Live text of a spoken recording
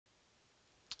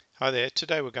Hi there,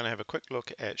 today we're going to have a quick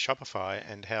look at Shopify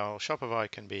and how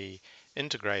Shopify can be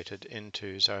integrated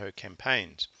into Zoho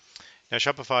Campaigns. Now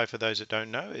Shopify, for those that don't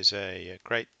know, is a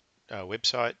great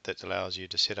website that allows you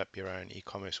to set up your own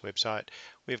e-commerce website.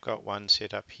 We've got one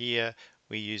set up here.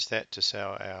 We use that to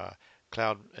sell our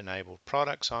cloud-enabled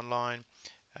products online.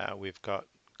 We've got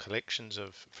collections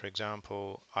of, for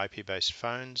example, IP-based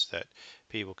phones that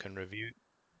people can review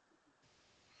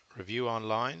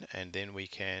online, and then we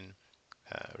can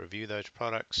review those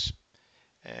products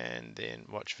and then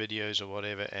watch videos or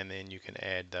whatever, and then you can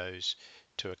add those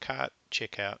to a cart,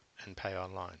 check out, and pay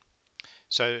online.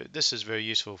 So this is very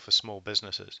useful for small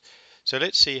businesses. So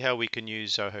let's see how we can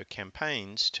use Zoho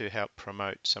Campaigns to help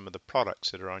promote some of the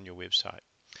products that are on your website.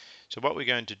 So what we're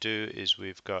going to do is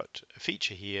we've got a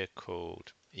feature here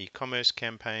called eCommerce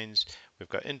campaigns. We've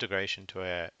got integration to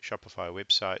our Shopify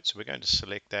website. So we're going to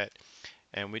select that,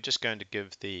 and we're just going to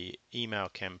give the email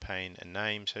campaign a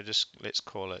name. So just let's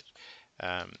call it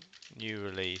new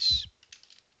release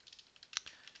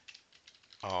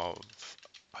of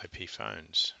IP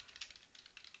phones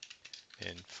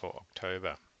in for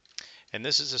October. And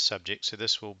this is a subject, so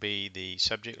this will be the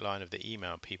subject line of the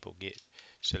email people get.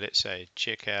 So let's say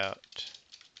check out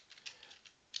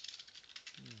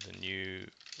the new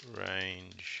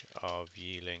range of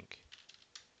Yealink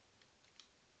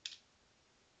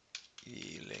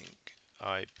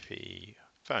IP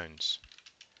phones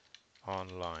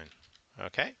online.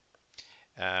 Okay,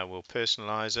 we'll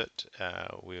personalize it.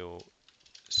 We'll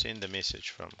send the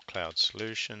message from Cloud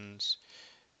Solutions,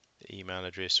 the email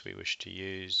address we wish to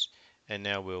use, and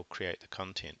now we'll create the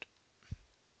content.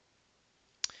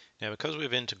 Now, because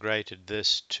we've integrated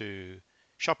this to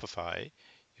Shopify,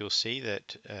 you'll see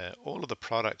that all of the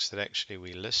products that actually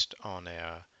we list on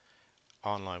our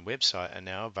online website are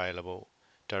now available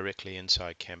directly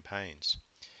inside campaigns.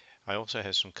 I also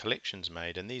have some collections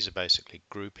made, and these are basically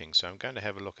grouping. So I'm going to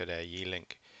have a look at our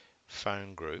Yealink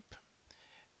phone group,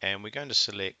 and we're going to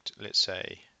select, let's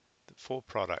say, the 4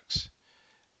 products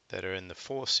that are in the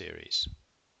 4 series.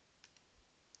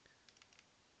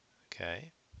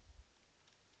 Okay,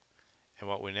 and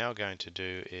what we're now going to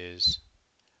do is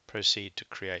proceed to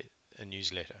create a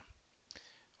newsletter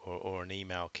or an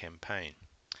email campaign.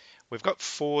 We've got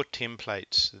 4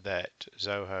 templates that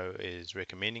Zoho is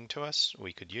recommending to us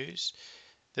we could use.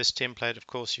 This template, of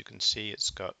course, you can see it's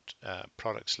got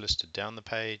products listed down the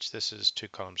page. This is 2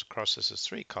 columns across, this is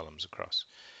 3 columns across.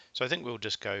 So I think we'll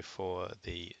just go for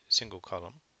the single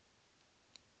column.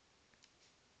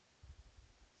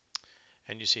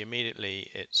 And you see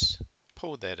immediately it's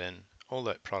pulled that in, all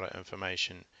that product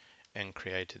information, and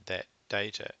created that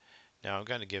data. Now I'm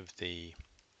going to give the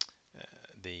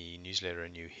newsletter a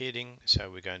new heading.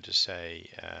 So we're going to say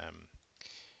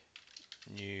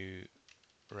new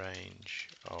range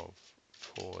of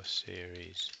 4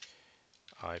 series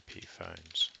IP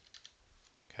phones.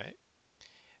 Okay,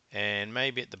 and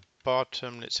maybe at the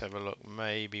bottom, let's have a look.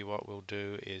 Maybe what we'll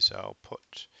do is I'll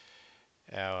put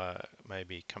our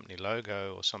maybe company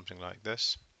logo or something like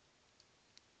this.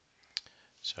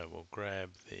 So we'll grab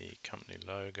the company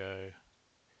logo,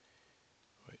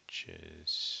 which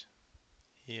is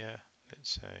here. Let's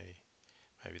say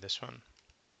maybe this one.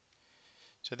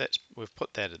 So that's, we've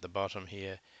put that at the bottom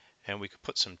here, and we could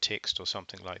put some text or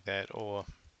something like that, or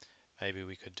maybe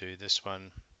we could do this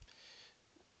one.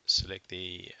 Select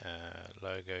the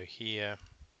logo here.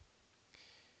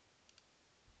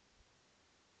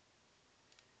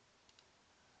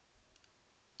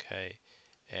 Okay,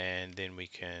 and then we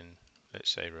can,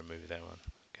 let's say, remove that one.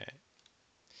 Okay,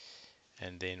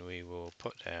 and then we will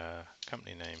put our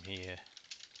company name here,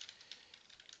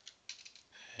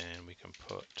 and we can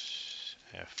put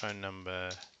our phone number,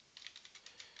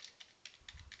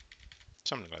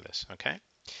 something like this. Okay,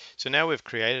 so now we've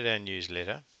created our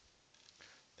newsletter.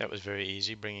 That was very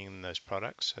easy, bringing in those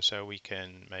products. So we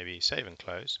can maybe save and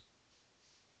close.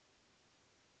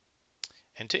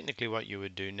 And technically what you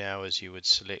would do now is you would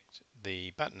select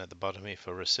the button at the bottom here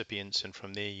for recipients, and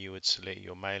from there you would select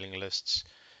your mailing lists.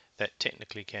 That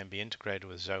technically can be integrated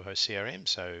with Zoho CRM,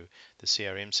 so the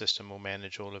CRM system will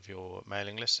manage all of your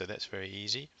mailing lists, so that's very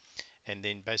easy. And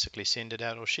then basically send it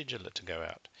out or schedule it to go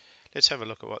out. Let's have a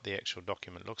look at what the actual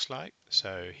document looks like.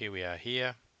 So here we are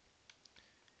here,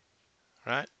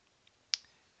 right?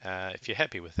 If you're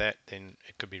happy with that, then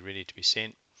it could be ready to be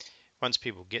sent. Once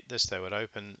people get this, they would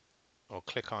open or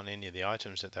click on any of the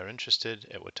items that they're interested.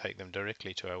 It would take them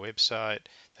directly to our website.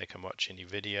 They can watch any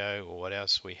video or what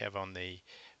else we have on the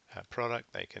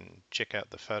product. They can check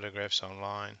out the photographs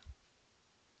online.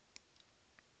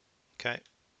 Okay,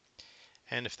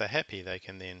 and if they're happy, they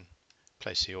can then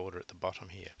place the order at the bottom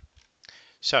here.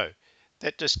 So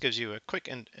that just gives you a quick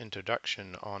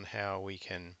introduction on how we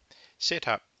can set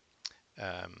up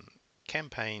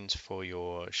campaigns for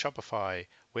your Shopify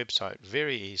website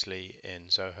very easily in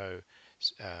Zoho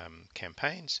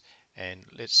Campaigns. And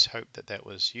let's hope that that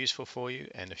was useful for you.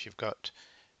 And if you've got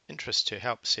interest to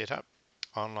help set up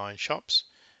online shops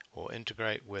or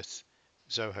integrate with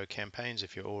Zoho Campaigns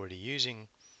if you're already using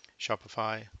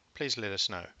Shopify, please let us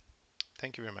know.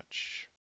 Thank you very much.